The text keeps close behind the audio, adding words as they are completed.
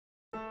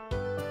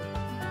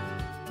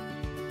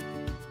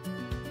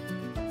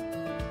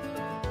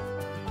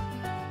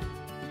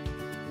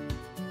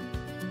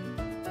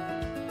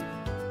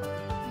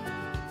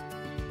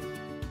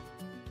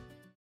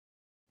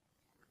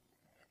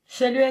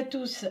Salut à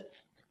tous.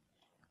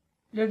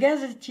 Le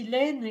gaz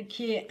éthylène,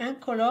 qui est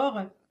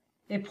incolore,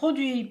 est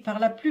produit par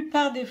la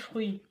plupart des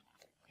fruits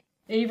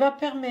et il va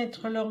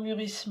permettre leur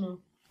mûrissement,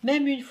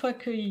 même une fois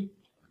cueillis,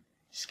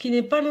 ce qui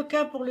n'est pas le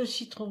cas pour le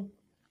citron.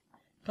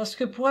 Parce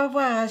que pour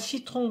avoir un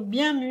citron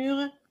bien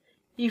mûr,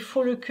 il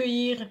faut le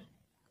cueillir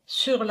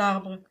sur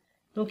l'arbre.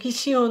 Donc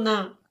ici, on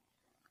a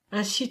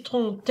un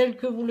citron tel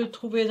que vous le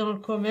trouvez dans le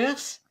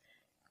commerce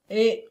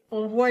et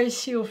on voit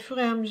ici au fur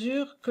et à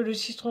mesure que le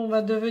citron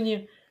va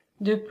devenir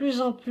de plus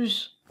en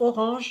plus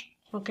orange,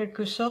 en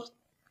quelque sorte,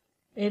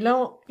 et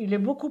là, il est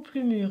beaucoup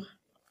plus mûr.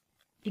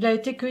 Il a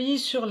été cueilli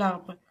sur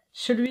l'arbre.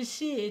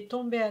 Celui-ci est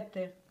tombé à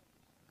terre.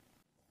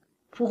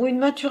 Pour une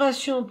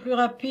maturation plus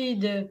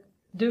rapide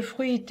de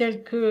fruits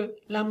tels que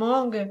la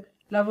mangue,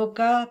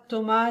 l'avocat,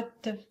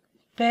 tomate,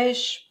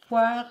 pêche,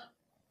 poire,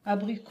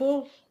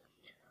 abricots,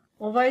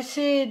 on va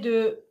essayer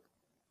de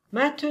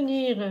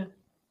maintenir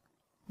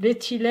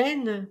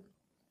l'éthylène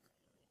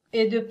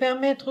et de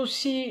permettre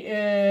aussi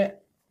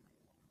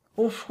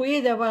aux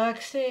fruits d'avoir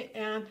accès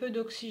à un peu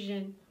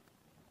d'oxygène.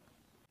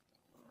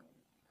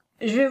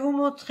 Je vais vous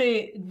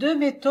montrer deux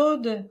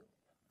méthodes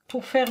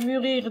pour faire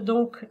mûrir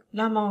donc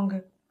la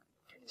mangue.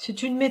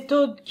 C'est une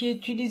méthode qui est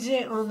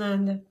utilisée en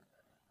Inde.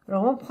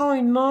 Alors on prend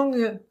une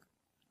mangue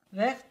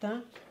verte.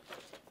 Alors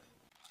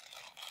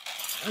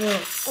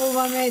on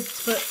va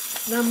mettre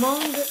la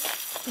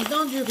mangue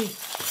dans du riz,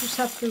 tout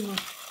simplement.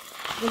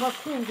 On va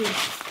couvrir.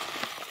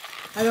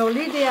 Alors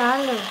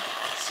l'idéal,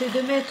 c'est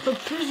de mettre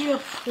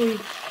plusieurs fruits,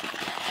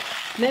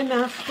 même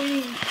un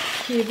fruit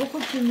qui est beaucoup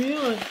plus mûr,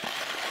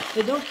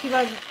 et donc il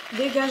va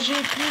dégager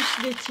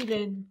plus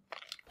d'éthylène.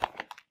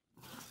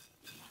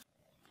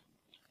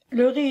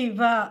 Le riz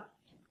va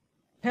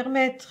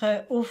permettre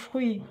aux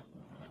fruits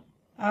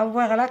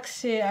d'avoir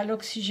l'accès à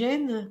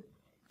l'oxygène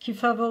qui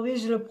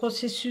favorise le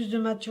processus de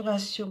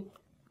maturation.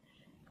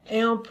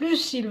 Et en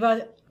plus, il va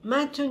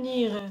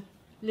maintenir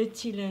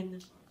l'éthylène.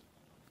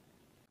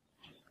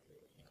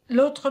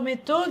 L'autre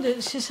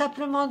méthode, c'est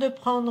simplement de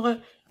prendre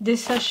des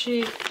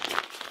sachets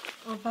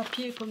en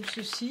papier comme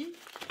ceci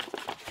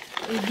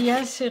et d'y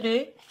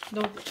insérer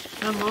donc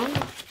la mangue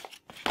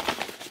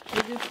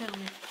et de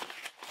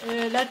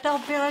fermer. La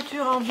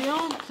température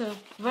ambiante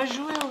va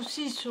jouer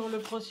aussi sur le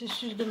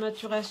processus de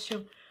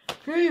maturation.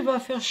 Plus il va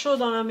faire chaud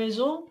dans la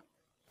maison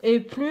et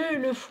plus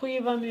le fruit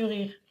va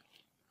mûrir.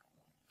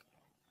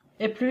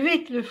 Et plus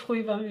vite le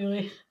fruit va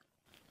mûrir.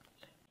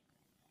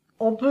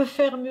 On peut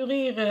faire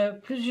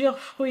mûrir plusieurs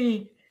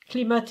fruits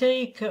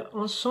climatériques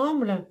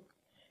ensemble.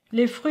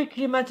 Les fruits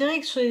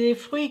climatériques sont des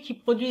fruits qui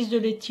produisent de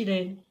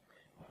l'éthylène.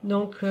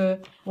 Donc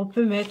on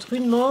peut mettre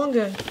une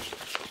mangue,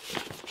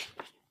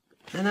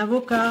 un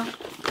avocat,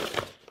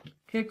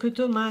 quelques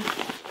tomates,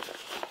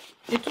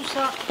 et tout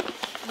ça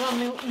va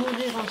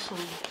mûrir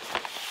ensemble.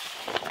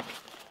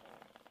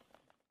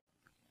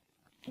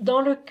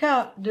 Dans le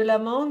cas de la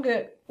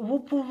mangue, vous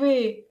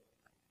pouvez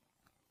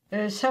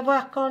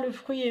savoir quand le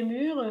fruit est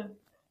mûr,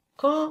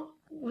 quand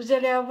vous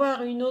allez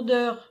avoir une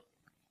odeur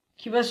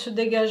qui va se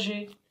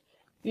dégager,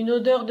 une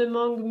odeur de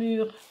mangue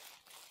mûre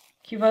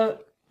qui va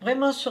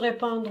vraiment se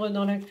répandre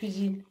dans la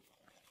cuisine.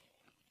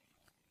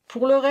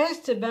 Pour le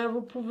reste, ben,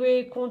 vous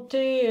pouvez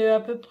compter à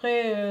peu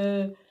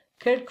près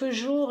quelques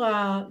jours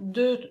à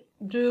 2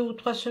 ou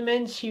 3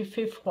 semaines s'il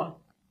fait froid.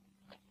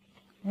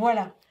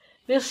 Voilà.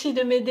 Merci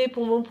de m'aider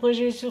pour mon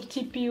projet sur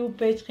Tipeee ou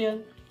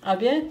Patreon. À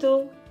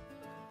bientôt!